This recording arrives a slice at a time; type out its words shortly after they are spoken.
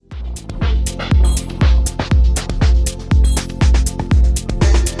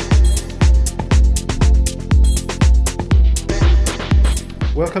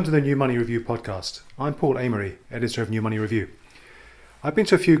Welcome to the New Money Review podcast. I'm Paul Amery, editor of New Money Review. I've been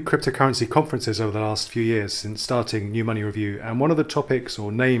to a few cryptocurrency conferences over the last few years since starting New Money Review, and one of the topics or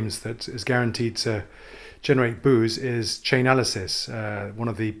names that is guaranteed to generate booze is Chainalysis, one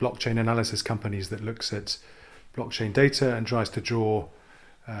of the blockchain analysis companies that looks at blockchain data and tries to draw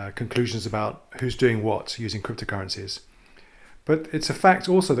conclusions about who's doing what using cryptocurrencies. But it's a fact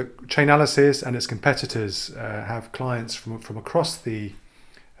also that Chainalysis and its competitors have clients from across the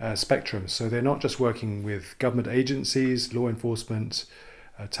spectrum. So they're not just working with government agencies, law enforcement,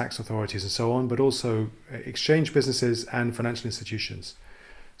 tax authorities and so on, but also exchange businesses and financial institutions.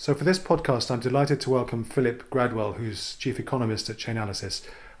 So for this podcast, I'm delighted to welcome Philip Gradwell, who's chief economist at Chainalysis.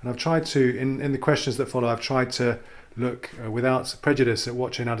 And I've tried to, in the questions that follow, I've tried to look without prejudice at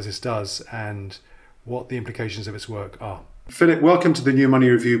what Chainalysis does and what the implications of its work are. Philip, welcome to the New Money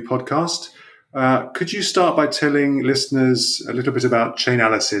Review podcast. Could you start by telling listeners a little bit about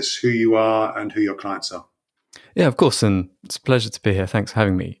Chainalysis, who you are and who your clients are? Yeah, of course, and it's a pleasure to be here. Thanks for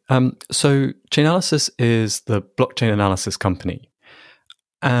having me. So Chainalysis is the blockchain analysis company.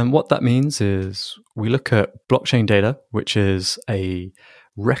 And what that means is we look at blockchain data, which is a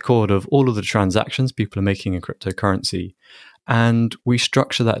record of all of the transactions people are making in cryptocurrency. And we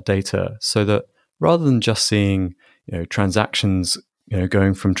structure that data so that rather than just seeing transactions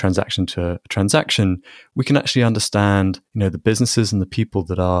going from transaction to transaction, we can actually understand, the businesses and the people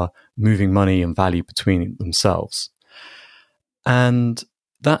that are moving money and value between themselves. And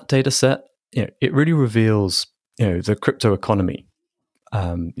that data set, it really reveals, the crypto economy,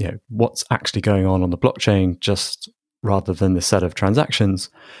 what's actually going on the blockchain, just rather than the set of transactions.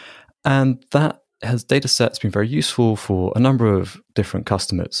 And that data set's been very useful for a number of different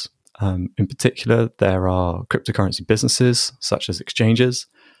customers. In particular, there are cryptocurrency businesses such as exchanges.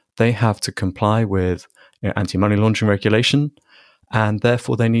 They have to comply with anti-money laundering regulation, and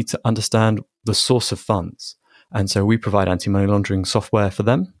therefore they need to understand the source of funds. And so we provide anti-money laundering software for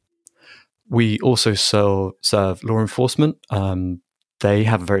them. We also serve law enforcement. They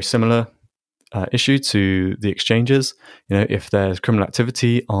have a very similar issue to the exchanges. If there's criminal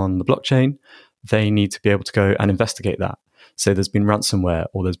activity on the blockchain, they need to be able to go and investigate that. Say there's been ransomware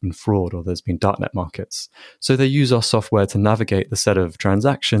or there's been fraud or there's been darknet markets. So they use our software to navigate the set of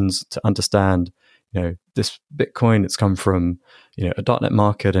transactions to understand, this Bitcoin, it's come from, a darknet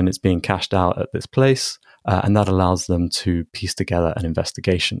market and it's being cashed out at this place. And that allows them to piece together an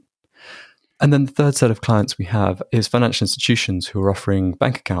investigation. And then the third set of clients we have is financial institutions who are offering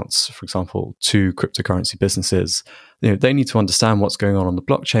bank accounts, for example, to cryptocurrency businesses. They need to understand what's going on the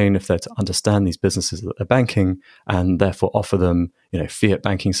blockchain if they're to understand these businesses that they're banking, and therefore offer them, fiat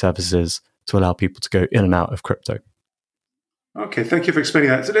banking services to allow people to go in and out of crypto. Okay, thank you for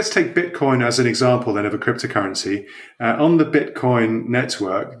explaining that. So let's take Bitcoin as an example then of a cryptocurrency. On the Bitcoin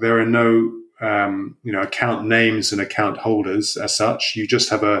network, there are no, account names and account holders as such. You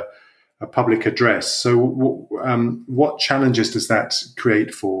just have a public address. So what challenges does that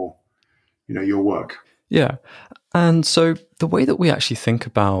create for, your work? Yeah. And so the way that we actually think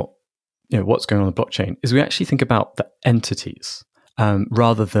about, what's going on the blockchain is we actually think about the entities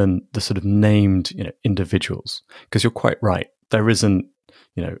rather than the sort of named, individuals. Because you're quite right. There isn't,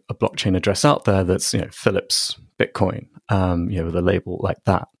 a blockchain address out there that's, Philip's Bitcoin, with a label like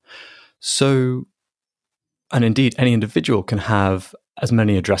that. So, and indeed, any individual can have as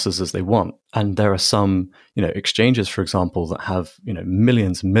many addresses as they want. And there are some, exchanges, for example, that have,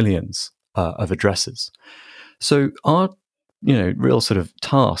 millions and millions of addresses. So our, real sort of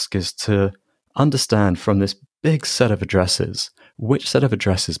task is to understand from this big set of addresses, which set of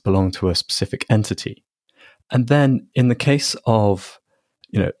addresses belong to a specific entity. And then in the case of,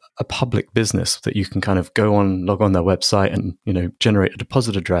 a public business that you can kind of log on their website and, generate a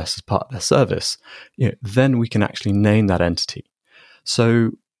deposit address as part of their service, then we can actually name that entity.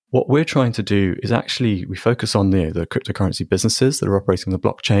 So what we're trying to do is actually we focus on the cryptocurrency businesses that are operating the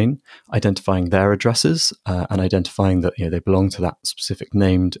blockchain, identifying their addresses and identifying that they belong to that specific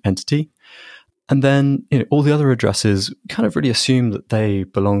named entity. And then all the other addresses kind of really assume that they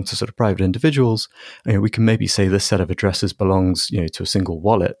belong to sort of private individuals. We can maybe say this set of addresses belongs to a single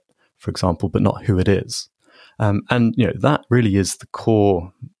wallet, for example, but not who it is. And that really is the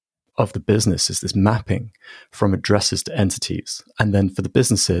core of the business, is this mapping from addresses to entities, and then for the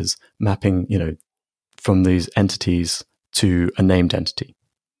businesses mapping from these entities to a named entity.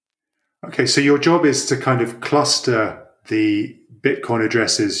 Okay, so your job is to kind of cluster the Bitcoin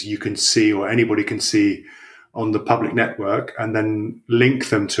addresses you can see or anybody can see on the public network and then link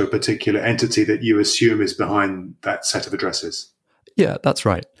them to a particular entity that you assume is behind that set of addresses. Yeah, that's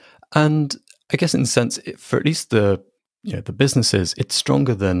right. And I guess in a sense, for at least the the businesses, it's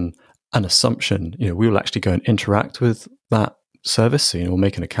stronger than an assumption. We will actually go and interact with that service. So, we'll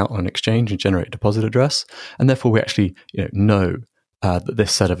make an account on an exchange and generate a deposit address, and therefore we actually know that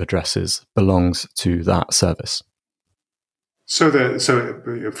this set of addresses belongs to that service. So,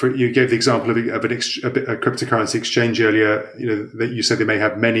 you gave the example of a cryptocurrency exchange earlier. That you said they may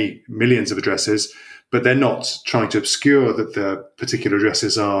have many millions of addresses, but they're not trying to obscure that the particular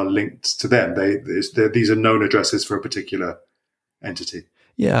addresses are linked to them. These are known addresses for a particular entity.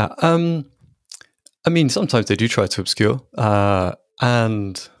 Yeah, sometimes they do try to obscure,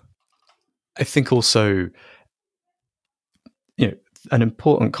 and I think also, an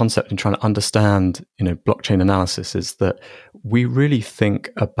important concept in trying to understand, blockchain analysis is that we really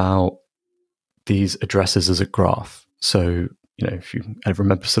think about these addresses as a graph. So, if you ever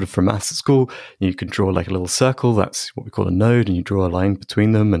remember sort of from maths at school, you can draw like a little circle. That's what we call a node, and you draw a line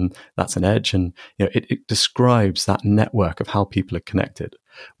between them, and that's an edge. And it describes that network of how people are connected.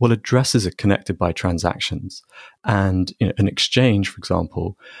 Well, addresses are connected by transactions, and an exchange, for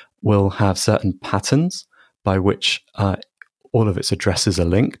example, will have certain patterns by which all of its addresses are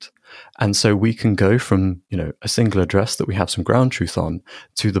linked. And so we can go from, a single address that we have some ground truth on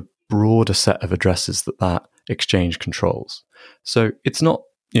to the broader set of addresses that exchange controls. So it's not,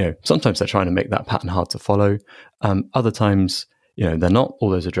 sometimes they're trying to make that pattern hard to follow. Other times, they're not. All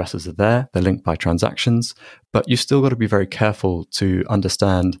those addresses are there. They're linked by transactions, but you still got to be very careful to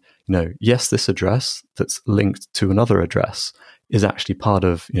understand, yes, this address that's linked to another address is actually part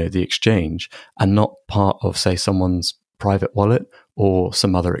of, the exchange and not part of, say, someone's private wallet or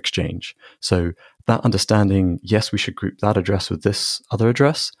some other exchange. So that understanding, yes, we should group that address with this other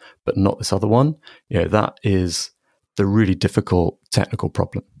address, but not this other one. That is the really difficult technical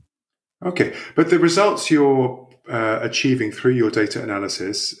problem. Okay, but the results you're achieving through your data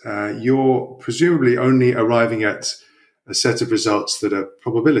analysis, you're presumably only arriving at a set of results that are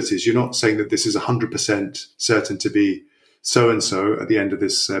probabilities. You're not saying that this is 100% certain to be so-and-so at the end of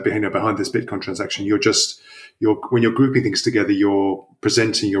this, behind this Bitcoin transaction. When you're grouping things together, you're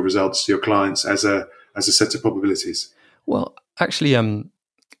presenting your results to your clients as a set of probabilities. Well, actually,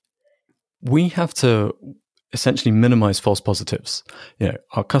 we have to essentially minimize false positives.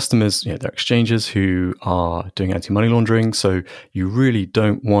 Our customers, they're exchanges who are doing anti-money laundering. So you really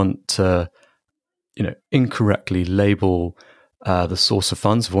don't want to, incorrectly label the source of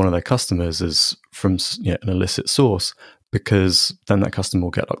funds of one of their customers as from an illicit source, because then that customer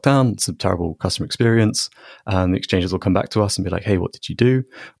will get locked down. It's a terrible customer experience. And the exchanges will come back to us and be like, hey, what did you do?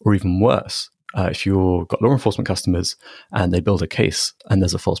 Or even worse, if you've got law enforcement customers and they build a case and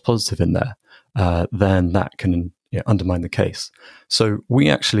there's a false positive in there, then that can undermine the case. So we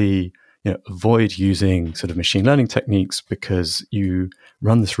actually avoid using sort of machine learning techniques because you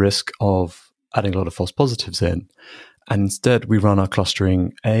run this risk of adding a lot of false positives in. And instead, we run our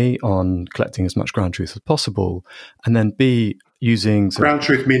clustering A on collecting as much ground truth as possible, and then B using ground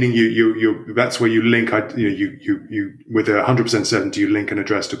truth, meaning you that's where you link you with 100% certainty you link an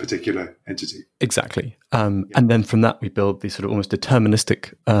address to a particular entity. Exactly, and then from that we build these sort of almost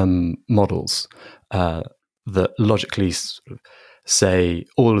deterministic models that logically say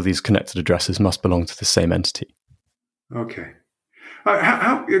all of these connected addresses must belong to the same entity. Okay.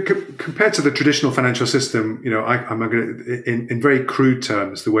 How compared to the traditional financial system, I'm going to, in very crude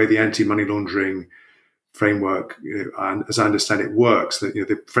terms, the way the anti-money laundering framework, and as I understand it, works, that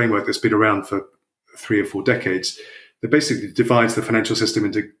the framework that's been around for 3 or 4 decades, that basically divides the financial system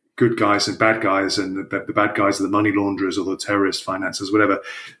into good guys and bad guys, and the bad guys are the money launderers or the terrorist financiers, whatever.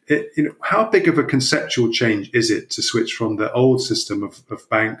 How big of a conceptual change is it to switch from the old system of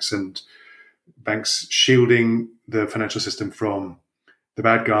banks and banks shielding the financial system from the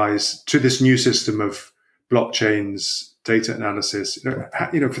bad guys to this new system of blockchains, data analysis?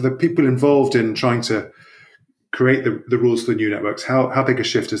 For the people involved in trying to create the rules for the new networks, how big a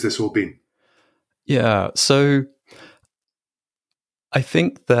shift has this all been? Yeah, so I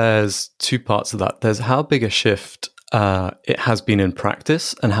think there's 2 parts of that. There's how big a shift it has been in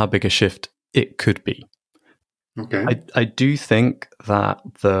practice and how big a shift it could be. Okay. I do think that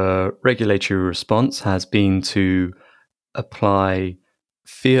the regulatory response has been to apply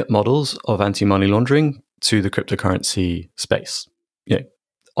fiat models of anti-money laundering to the cryptocurrency space.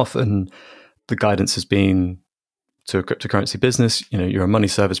 Often the guidance has been to a cryptocurrency business, you're a money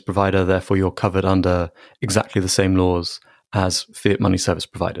service provider, therefore you're covered under exactly the same laws as fiat money service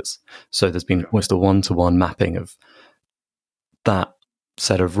providers. So there's been almost a one-to-one mapping of that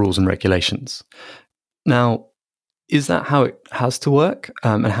set of rules and regulations. Now, is that how it has to work,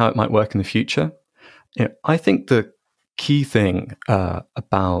 and how it might work in the future? I think the key thing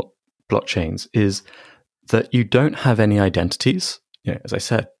about blockchains is that you don't have any identities. As I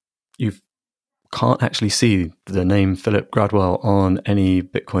said, you can't actually see the name Philip Gradwell on any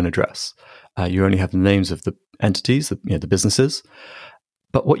Bitcoin address. You only have the names of the entities, the businesses.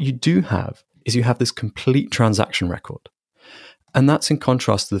 But what you do have is you have this complete transaction record. And that's in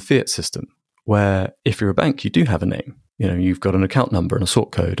contrast to the fiat system, where if you're a bank, you do have a name. You've got an account number and a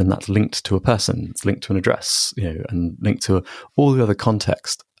sort code, and that's linked to a person, it's linked to an address, and linked to all the other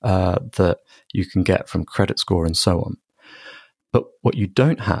context that you can get from credit score and so on. But what you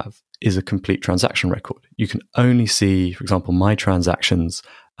don't have is a complete transaction record. You can only see, for example, my transactions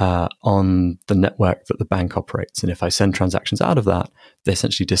on the network that the bank operates. And if I send transactions out of that, they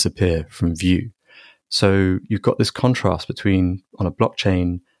essentially disappear from view. So you've got this contrast between, on a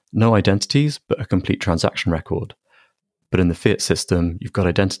blockchain, no identities, but a complete transaction record. But in the fiat system, you've got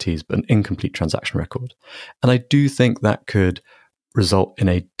identities, but an incomplete transaction record. And I do think that could result in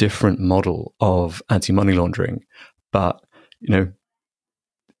a different model of anti-money laundering. But,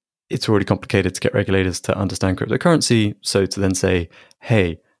 it's already complicated to get regulators to understand cryptocurrency. So to then say,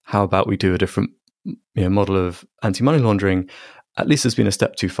 hey, how about we do a different model of anti-money laundering, at least has been a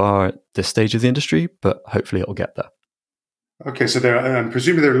step too far at this stage of the industry, but hopefully it'll get there. Okay, so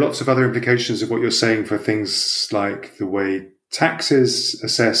presumably there are lots of other implications of what you're saying for things like the way tax is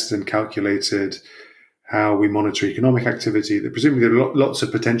assessed and calculated, how we monitor economic activity. Presumably there are lots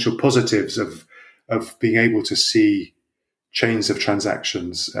of potential positives of being able to see chains of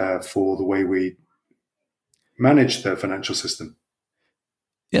transactions for the way we manage the financial system.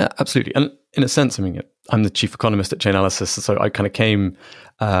 Yeah, absolutely. And in a sense, I'm the chief economist at Chainalysis, so I kind of came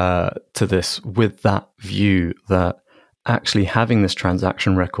to this with that view that actually having this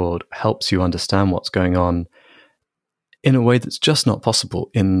transaction record helps you understand what's going on in a way that's just not possible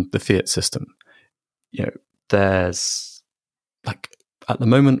in the fiat system. There's at the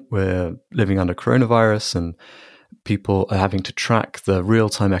moment we're living under coronavirus and people are having to track the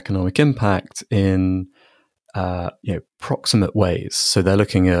real-time economic impact in proximate ways. So they're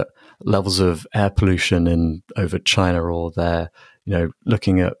looking at levels of air pollution over China, or they're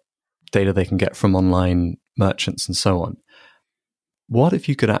looking at data they can get from online merchants and so on. What if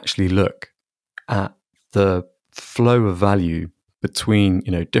you could actually look at the flow of value between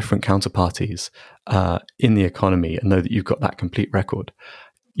different counterparties in the economy and know that you've got that complete record?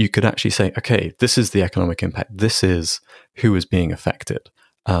 You could actually say, okay, this is the economic impact. This is who is being affected.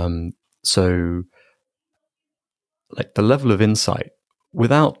 So the level of insight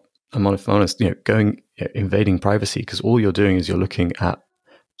without, I'm honest, invading privacy, because all you're doing is you're looking at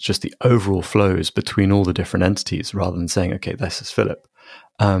just the overall flows between all the different entities rather than saying, okay, this is Philip,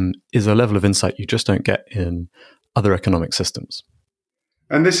 is a level of insight you just don't get in other economic systems.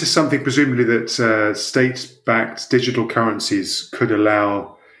 And this is something presumably that state-backed digital currencies could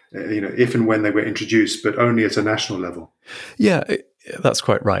allow, if and when they were introduced, but only at a national level. Yeah, that's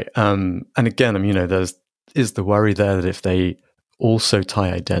quite right. And again, there's the worry there that if they also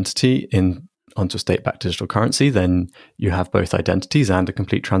tie identity onto a state-backed digital currency, then you have both identities and a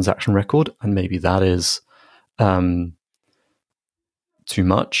complete transaction record, and maybe that is too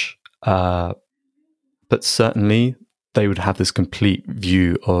much. But certainly, they would have this complete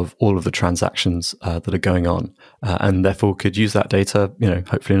view of all of the transactions that are going on, and therefore could use that data,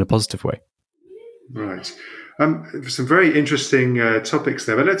 hopefully in a positive way. Right. Some very interesting topics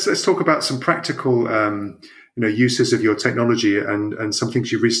there, but let's talk about some practical, uses of your technology and some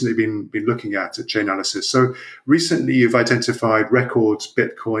things you've recently been looking at Chainalysis. So recently, you've identified record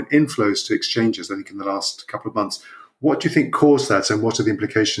Bitcoin inflows to exchanges. I think in the last couple of months. What do you think caused that, and what are the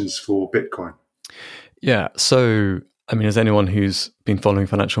implications for Bitcoin? Yeah. So, as anyone who's been following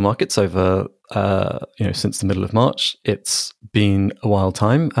financial markets over, since the middle of March, it's been a wild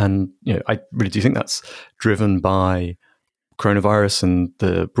time. And, I really do think that's driven by coronavirus and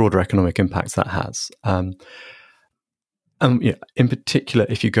the broader economic impacts that has. In particular,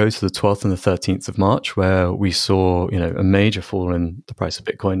 if you go to the 12th and the 13th of March, where we saw, a major fall in the price of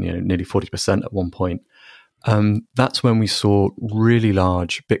Bitcoin, nearly 40% at one point, that's when we saw really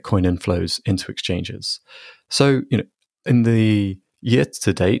large Bitcoin inflows into exchanges. So, in the year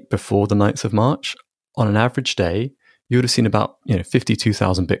to date, before the 9th of March, on an average day, you would have seen about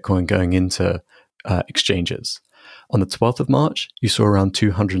 52,000 Bitcoin going into exchanges. On the 12th of March, you saw around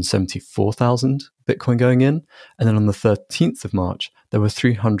 274,000 Bitcoin going in. And then on the 13th of March, there were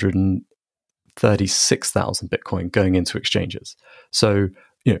 336,000 Bitcoin going into exchanges. So,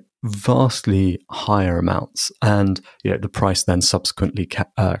 vastly higher amounts. And, the price then subsequently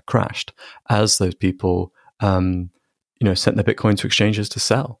crashed as those people, sent their Bitcoin to exchanges to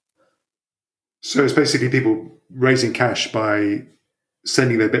sell. So it's basically people raising cash by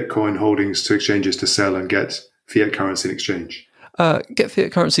sending their Bitcoin holdings to exchanges to sell and get fiat currency in exchange? Get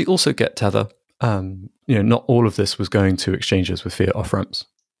fiat currency, also get Tether. Not all of this was going to exchanges with fiat off-ramps.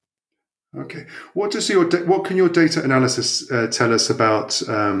 Okay. What can your data analysis tell us about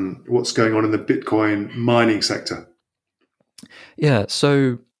what's going on in the Bitcoin mining sector? Yeah,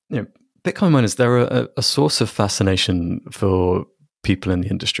 so Bitcoin miners, they're a source of fascination for people in the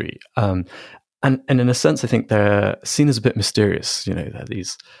industry. And in a sense, I think they're seen as a bit mysterious. They're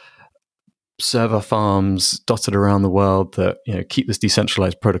these server farms dotted around the world that keep this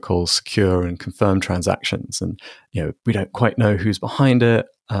decentralized protocol secure and confirm transactions. And we don't quite know who's behind it.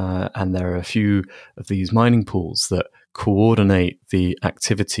 And there are a few of these mining pools that coordinate the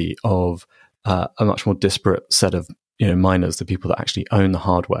activity of a much more disparate set of miners, the people that actually own the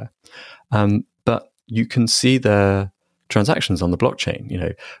hardware. But you can see their transactions on the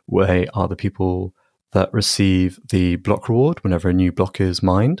blockchain. Where are the people that receive the block reward whenever a new block is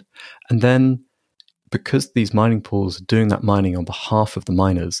mined? And then because these mining pools are doing that mining on behalf of the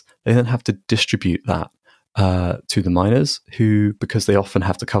miners, they then have to distribute that to the miners who, because they often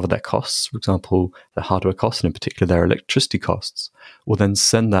have to cover their costs, for example, their hardware costs, and in particular their electricity costs, will then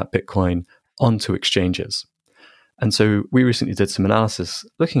send that Bitcoin onto exchanges. And so we recently did some analysis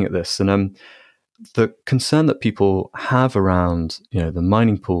looking at this, and the concern that people have around the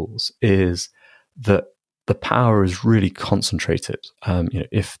mining pools is that the power is really concentrated.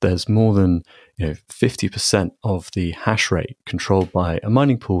 If there's more than 50% of the hash rate controlled by a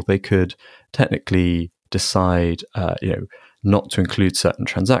mining pool, they could technically decide not to include certain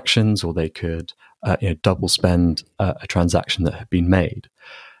transactions, or they could double spend a transaction that had been made.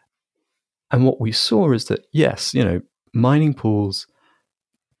 And what we saw is that, yes, mining pools,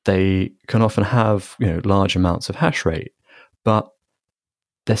 they can often have large amounts of hash rate, but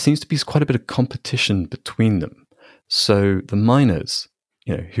there seems to be quite a bit of competition between them. So the miners,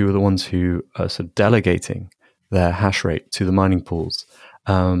 who are the ones who are sort of delegating their hash rate to the mining pools,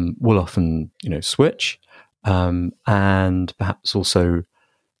 will often switch, and perhaps also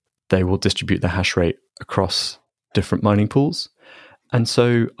they will distribute the hash rate across different mining pools. And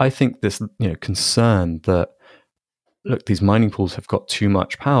so I think this concern that, look, these mining pools have got too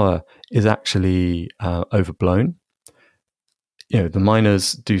much power is actually overblown. The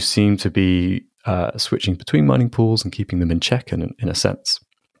miners do seem to be switching between mining pools and keeping them in check in a sense.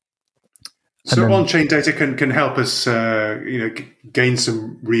 So on-chain data can help us gain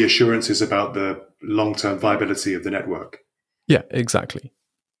some reassurances about the long-term viability of the network. Yeah, exactly.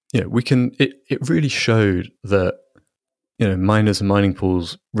 We can. It really showed that miners and mining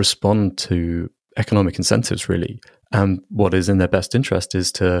pools respond to economic incentives, really. And what is in their best interest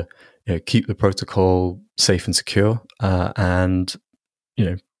is to keep the protocol safe and secure. And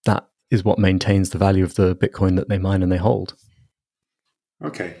that is what maintains the value of the Bitcoin that they mine and they hold.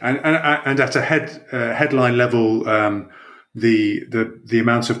 Okay. And at a headline level, the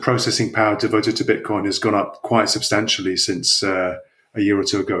amount of processing power devoted to Bitcoin has gone up quite substantially since a year or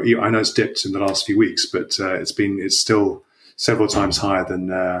two ago. I know it's dipped in the last few weeks, but it's still several times higher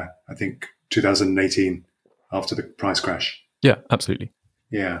than I think 2018 after the price crash. Yeah, absolutely.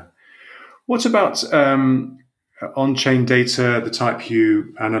 Yeah. What about on-chain data, the type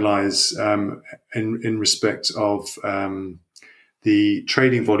you analyze in respect of the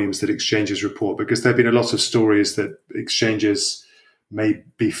trading volumes that exchanges report? Because there have been a lot of stories that exchanges may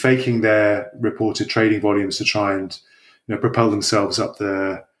be faking their reported trading volumes to try and propel themselves up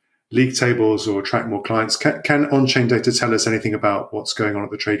the league tables or attract more clients. Can on-chain data tell us anything about what's going on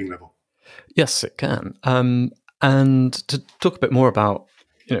at the trading level? Yes, it can. And to talk a bit more about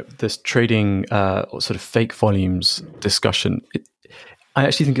this trading or sort of fake volumes discussion, I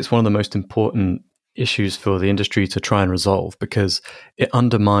actually think it's one of the most important issues for the industry to try and resolve, because it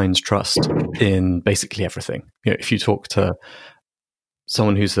undermines trust in basically everything. If you talk to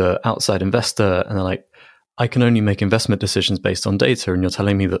someone who's an outside investor and they're like, I can only make investment decisions based on data, and you're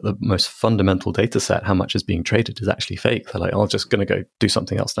telling me that the most fundamental data set, how much is being traded, is actually fake. They're like, I'm just going to go do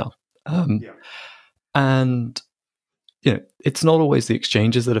something else now. And it's not always the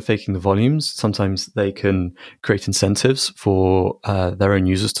exchanges that are faking the volumes. Sometimes they can create incentives for their own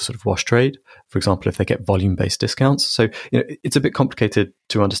users to sort of wash trade. For example, if they get volume-based discounts. So it's a bit complicated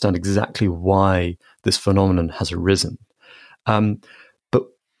to understand exactly why this phenomenon has arisen. But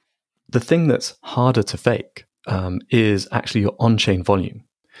the thing that's harder to fake is actually your on-chain volume.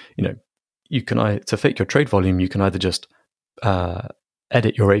 To fake your trade volume, you can either just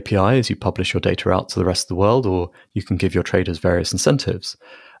edit your API as you publish your data out to the rest of the world, or you can give your traders various incentives.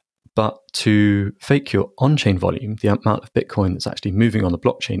 But to fake your on-chain volume, the amount of Bitcoin that's actually moving on the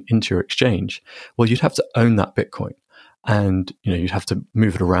blockchain into your exchange, well, you'd have to own that Bitcoin. and you'd have to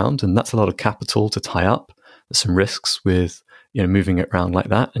move it around, and that's a lot of capital to tie up. There's some risks with moving it around like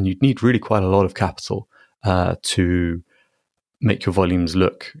that, and you'd need really quite a lot of capital to make your volumes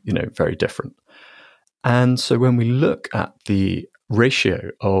look very different. And so when we look at the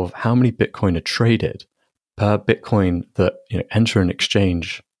ratio of how many Bitcoin are traded per Bitcoin that enter an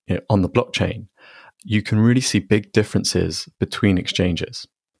exchange on the blockchain, you can really see big differences between exchanges.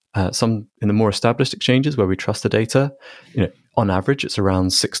 Some in the more established exchanges where we trust the data, on average it's around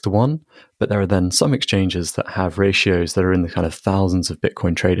 6-1, but there are then some exchanges that have ratios that are in the kind of thousands of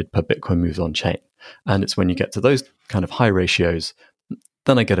Bitcoin traded per Bitcoin moves on chain. And it's when you get to those kind of high ratios,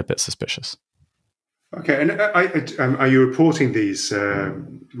 then I get a bit suspicious. Okay, and are you reporting these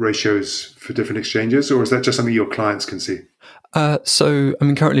ratios for different exchanges, or is that just something your clients can see? So,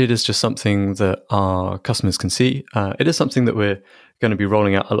 currently it is just something that our customers can see. It is something that we're going to be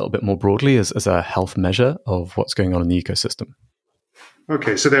rolling out a little bit more broadly as a health measure of what's going on in the ecosystem.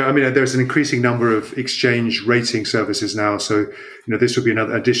 Okay, so there's an increasing number of exchange rating services now. So, this would be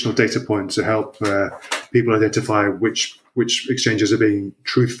another additional data point to help people identify which exchanges are being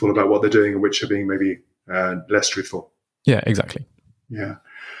truthful about what they're doing and which are being maybe less truthful. Yeah, exactly. Yeah.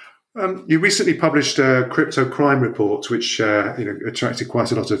 You recently published a crypto crime report, which attracted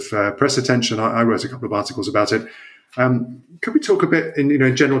quite a lot of press attention. I wrote a couple of articles about it. Could we talk a bit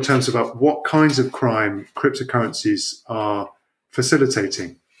in general terms about what kinds of crime cryptocurrencies are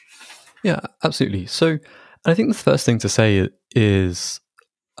facilitating? Yeah, absolutely. So I think the first thing to say is,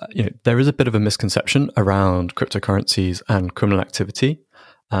 there is a bit of a misconception around cryptocurrencies and criminal activity.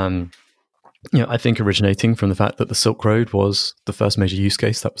 I think originating from the fact that the Silk Road was the first major use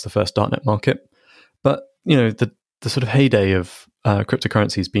case, that was the first darknet market. But, the sort of heyday of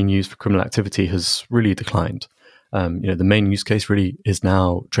cryptocurrencies being used for criminal activity has really declined. The main use case really is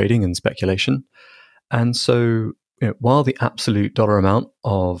now trading and speculation. And so, while the absolute dollar amount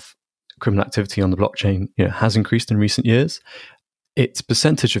of criminal activity on the blockchain, has increased in recent years, its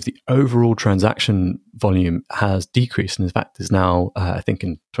percentage of the overall transaction volume has decreased, and in fact is now, I think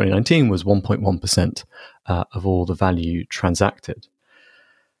in 2019, was 1.1% of all the value transacted.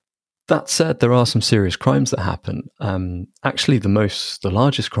 That said, there are some serious crimes that happen. Actually, the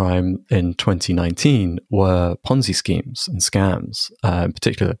largest crime in 2019 were Ponzi schemes and scams. In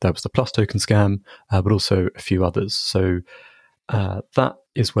particular, there was the Plus token scam, but also a few others. So that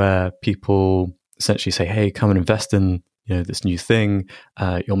is where people essentially say, "Hey, come and invest in this new thing.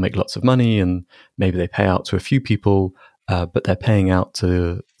 You'll make lots of money," and maybe they pay out to a few people, but they're paying out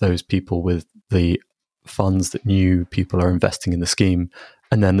to those people with the funds that new people are investing in the scheme.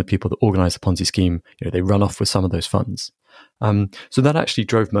 And then the people that organize the Ponzi scheme, they run off with some of those funds. So that actually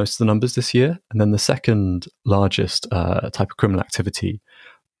drove most of the numbers this year. And then the second largest type of criminal activity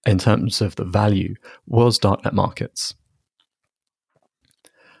in terms of the value was darknet markets.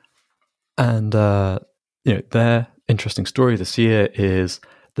 And, their interesting story this year is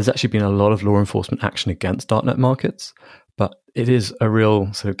there's actually been a lot of law enforcement action against darknet markets, but it is a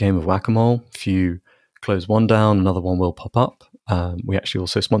real sort of game of whack-a-mole. If you close one down, another one will pop up. We actually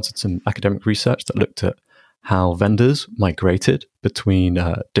also sponsored some academic research that looked at how vendors migrated between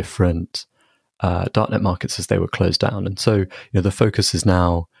different darknet markets as they were closed down. And so, the focus is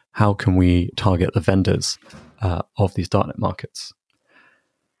now, how can we target the vendors of these darknet markets?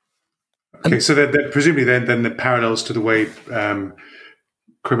 Okay, so presumably then the parallels to the way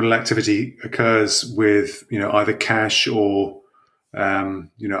criminal activity occurs with either cash or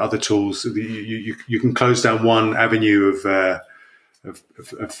other tools. You can close down one avenue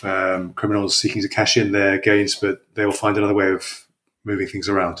of criminals seeking to cash in their gains, but they will find another way of moving things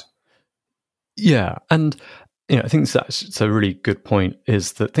around. Yeah, and I think that's a really good point,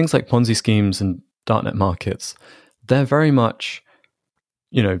 is that things like Ponzi schemes and darknet markets, they're very much,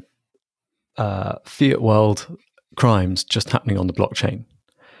 fiat world crimes just happening on the blockchain.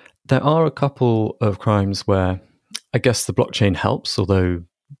 There are a couple of crimes where I guess the blockchain helps, although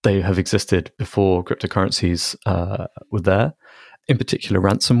they have existed before cryptocurrencies were there. In particular,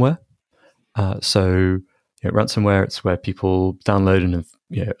 ransomware. So ransomware, it's where people download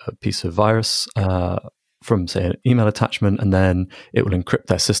a piece of virus from, say, an email attachment, and then it will encrypt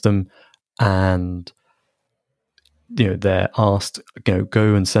their system, and they're asked,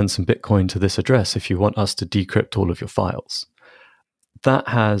 go and send some Bitcoin to this address if you want us to decrypt all of your files. That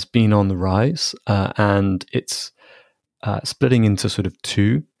has been on the rise, and it's splitting into sort of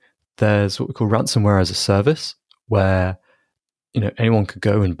two. There's what we call ransomware as a service, where anyone could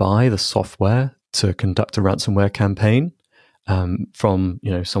go and buy the software to conduct a ransomware campaign from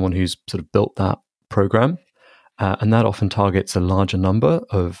someone who's sort of built that program, and that often targets a larger number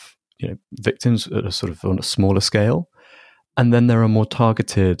of victims at a sort of on a smaller scale. And then there are more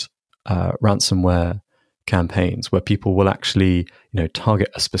targeted ransomware campaigns where people will actually, target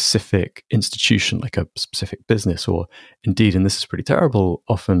a specific institution, like a specific business, or indeed, and this is pretty terrible,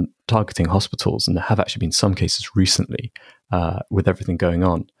 often targeting hospitals. And there have actually been some cases recently with everything going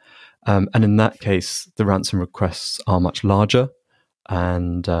on. And in that case, the ransom requests are much larger,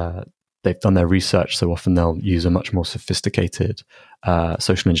 and they've done their research. So often they'll use a much more sophisticated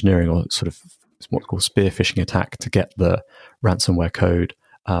social engineering, or sort of what's called spear phishing attack, to get the ransomware code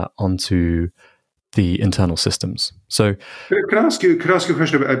onto the internal systems. So, could I ask you a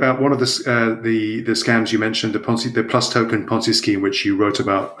question about one of the scams you mentioned, the Plus Token Ponzi scheme, which you wrote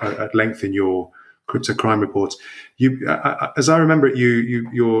about at length in your crypto crime report. As I remember it,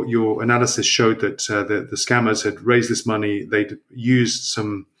 your analysis showed that the scammers had raised this money. They'd used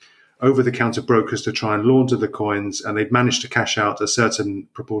some over-the-counter brokers to try and launder the coins, and they'd managed to cash out a certain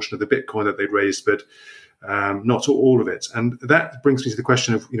proportion of the Bitcoin that they'd raised, but not all of it. And that brings me to the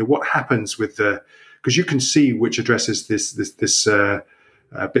question of what happens with because you can see which addresses this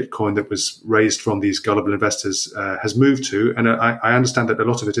Bitcoin that was raised from these gullible investors has moved to, and I understand that a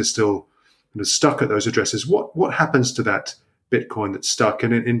lot of it is still stuck at those addresses. What happens to that Bitcoin that's stuck?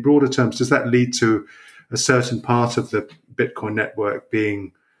 And in broader terms, does that lead to a certain part of the Bitcoin network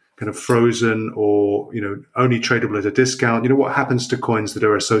being kind of frozen, or only tradable at a discount? What happens to coins that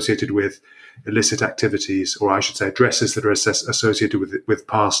are associated with illicit activities, or I should say addresses that are associated with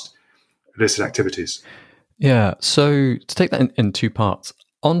past illicit activities? Yeah, so to take that in two parts,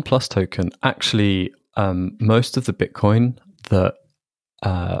 on Plus Token, actually, most of the Bitcoin that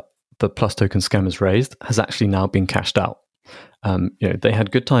the Plus Token scammers raised has actually now been cashed out. They had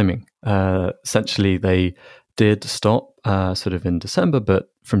good timing. Essentially, they did stop sort of in December, but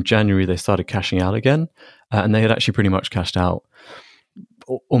from January they started cashing out again, and they had actually pretty much cashed out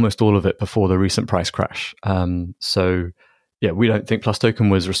almost all of it before the recent price crash. So we don't think Plus Token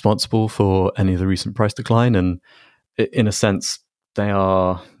was responsible for any of the recent price decline, and in a sense, they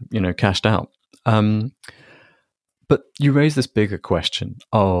are cashed out. But you raise this bigger question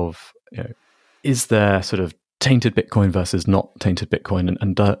of is there sort of tainted Bitcoin versus not tainted Bitcoin,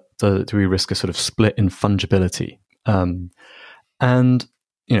 and do we risk a sort of split in fungibility? And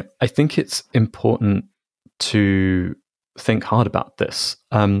I think it's important to think hard about this.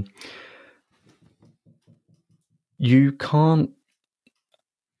 You can't,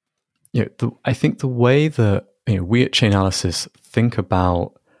 I think the way that we at Chainalysis think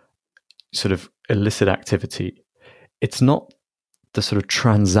about sort of illicit activity, it's not the sort of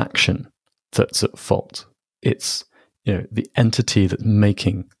transaction that's at fault. It's the entity that's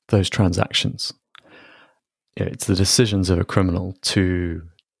making those transactions. It's the decisions of a criminal to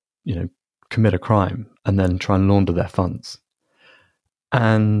commit a crime and then try and launder their funds.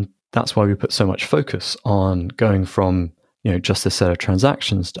 And that's why we put so much focus on going from just a set of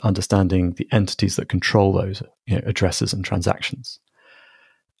transactions to understanding the entities that control those addresses and transactions.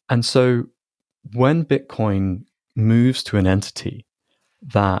 And so when Bitcoin moves to an entity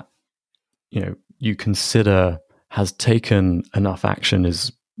that you consider has taken enough action,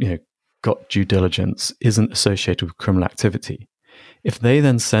 is got due diligence, isn't associated with criminal activity, if they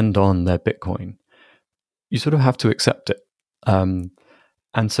then send on their Bitcoin, you sort of have to accept it.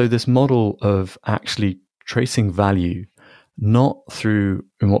 And so this model of actually tracing value, not through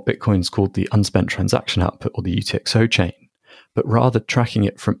in what Bitcoin's called the unspent transaction output, or the UTXO chain, but rather tracking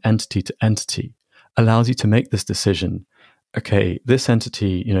it from entity to entity, allows you to make this decision. Okay, this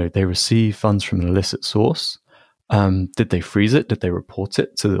entity, they receive funds from an illicit source. Did they freeze it? Did they report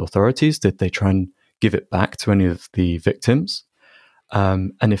it to the authorities? Did they try and give it back to any of the victims?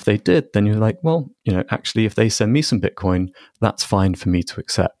 And if they did, then you're like, well, actually, if they send me some Bitcoin, that's fine for me to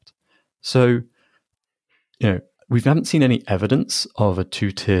accept. So, we haven't seen any evidence of a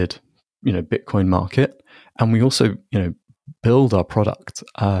two-tiered, Bitcoin market. And we also, build our product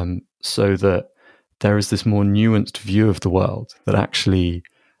so that there is this more nuanced view of the world, that actually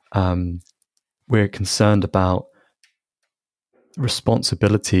we're concerned about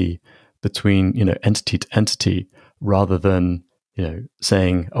responsibility between, entity to entity, rather than,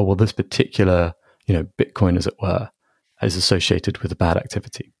 saying, oh, well, this particular, Bitcoin, as it were, is associated with a bad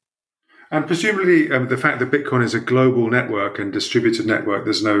activity. And presumably the fact that Bitcoin is a global network and distributed network,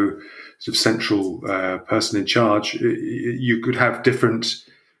 there's no sort of central person in charge. You could have different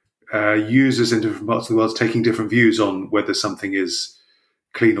users in different parts of the world taking different views on whether something is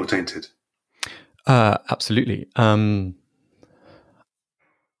clean or tainted. Absolutely. And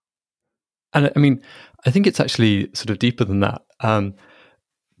I mean, I think it's actually sort of deeper than that.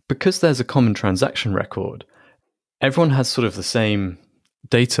 Because there's a common transaction record, everyone has sort of the same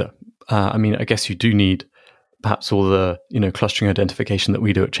data. I mean, I guess you do need perhaps all the clustering identification that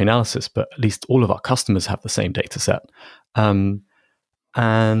we do at Chainalysis, but at least all of our customers have the same data set.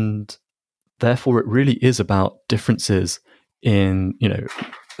 And therefore, it really is about differences in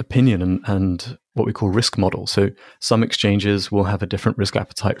opinion and what we call risk model. So some exchanges will have a different risk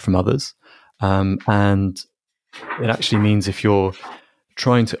appetite from others. And it actually means if you're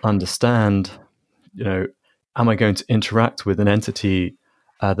trying to understand, am I going to interact with an entity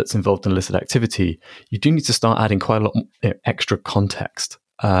that's involved in illicit activity, you do need to start adding quite a lot extra context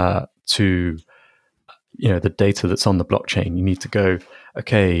to the data that's on the blockchain. You need to go,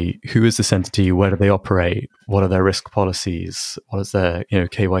 okay, who is this entity? Where do they operate? What are their risk policies? What does their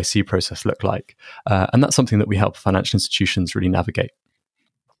KYC process look like? And that's something that we help financial institutions really navigate.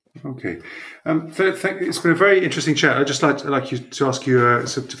 Okay, it's been a very interesting chat. I'd just like you to ask you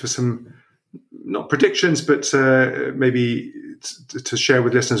for some, not predictions, but maybe to share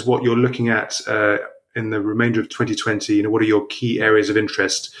with listeners what you're looking at in the remainder of 2020. What are your key areas of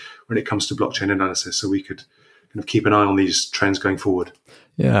interest when it comes to blockchain analysis, so we could kind of keep an eye on these trends going forward?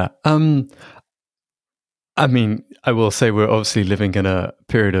 Yeah. I mean, I will say we're obviously living in a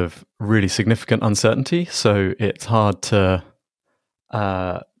period of really significant uncertainty, so it's hard to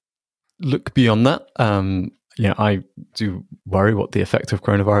look beyond that. I do worry what the effect of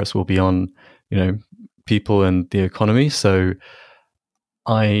coronavirus will be on, people and the economy. So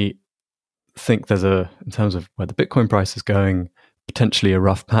I think there's in terms of where the Bitcoin price is going, potentially a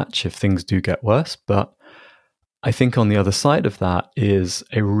rough patch if things do get worse. But I think on the other side of that is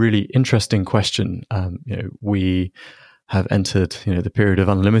a really interesting question. We have entered, the period of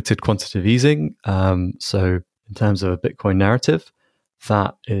unlimited quantitative easing. So in terms of a Bitcoin narrative,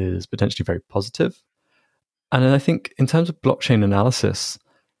 that is potentially very positive. And then I think in terms of blockchain analysis,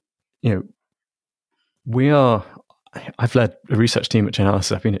 I've led a research team at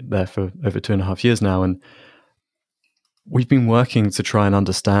Chainalysis. I've been there for over 2.5 years now, and we've been working to try and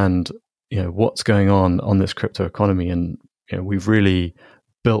understand, what's going on this crypto economy. And we've really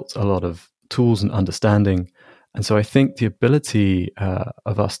built a lot of tools and understanding. And so I think the ability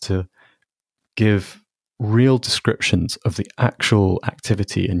of us to give real descriptions of the actual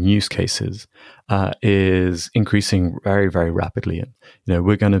activity and use cases is increasing very, very rapidly. And,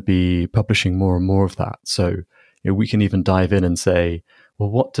 we're going to be publishing more and more of that. So, we can even dive in and say, well,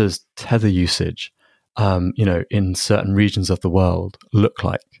 what does Tether usage, in certain regions of the world look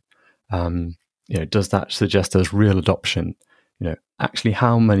like? Does that suggest there's real adoption? Actually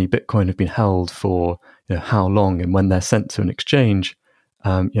how many Bitcoin have been held for, how long, and when they're sent to an exchange,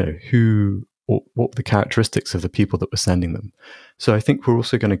 who, or what the characteristics of the people that were sending them. So I think we're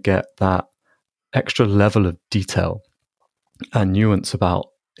also going to get that extra level of detail and nuance about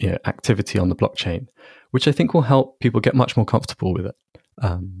activity on the blockchain, which I think will help people get much more comfortable with it.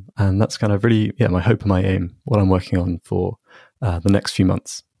 And that's kind of really, my hope and my aim, what I'm working on for the next few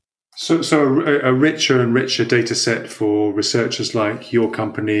months. So a richer and richer data set for researchers like your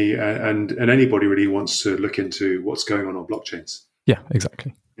company and anybody really who wants to look into what's going on blockchains. Yeah,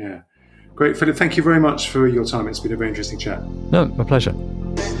 exactly. Yeah. Great, Philip. Thank you very much for your time. It's been a very interesting chat. No, my pleasure.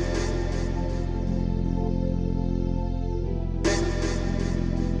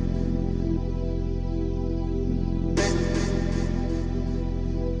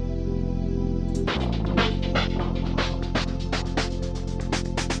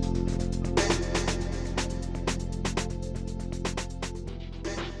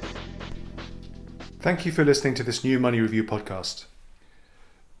 Thank you for listening to this New Money Review podcast.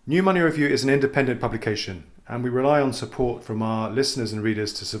 New Money Review is an independent publication, and we rely on support from our listeners and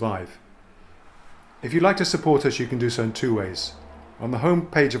readers to survive. If you'd like to support us, you can do so in two ways. On the home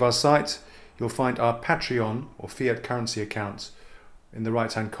page of our site, you'll find our Patreon or fiat currency account in the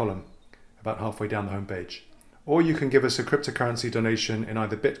right-hand column, about halfway down the home page. Or you can give us a cryptocurrency donation in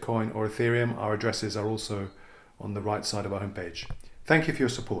either Bitcoin or Ethereum. Our addresses are also on the right side of our homepage. Thank you for your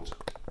support.